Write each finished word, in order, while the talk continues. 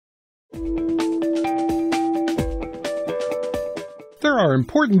are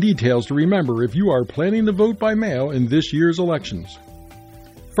important details to remember if you are planning to vote by mail in this year's elections.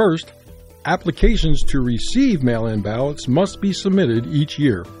 First, applications to receive mail-in ballots must be submitted each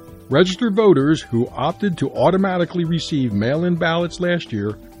year. Registered voters who opted to automatically receive mail-in ballots last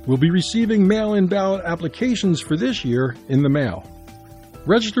year will be receiving mail-in ballot applications for this year in the mail.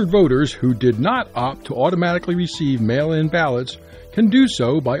 Registered voters who did not opt to automatically receive mail-in ballots can do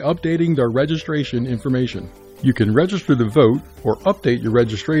so by updating their registration information. You can register to vote or update your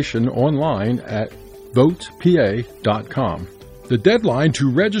registration online at votespa.com. The deadline to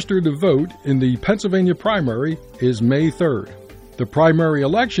register to vote in the Pennsylvania primary is May 3rd. The primary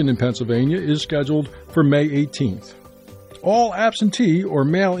election in Pennsylvania is scheduled for May 18th. All absentee or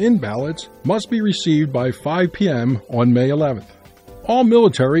mail-in ballots must be received by 5 p.m. on May 11th. All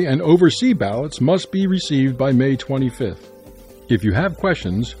military and overseas ballots must be received by May 25th. If you have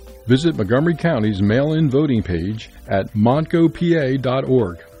questions, visit Montgomery County's mail-in voting page at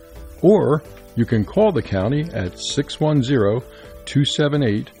montgopa.org, or you can call the county at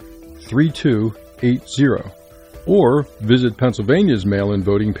 610-278-3280, or visit Pennsylvania's mail-in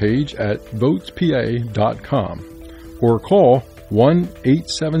voting page at votespa.com, or call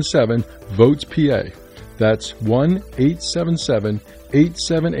 1-877-VOTES-PA. That's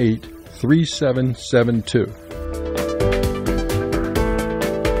 1-877-878-3772.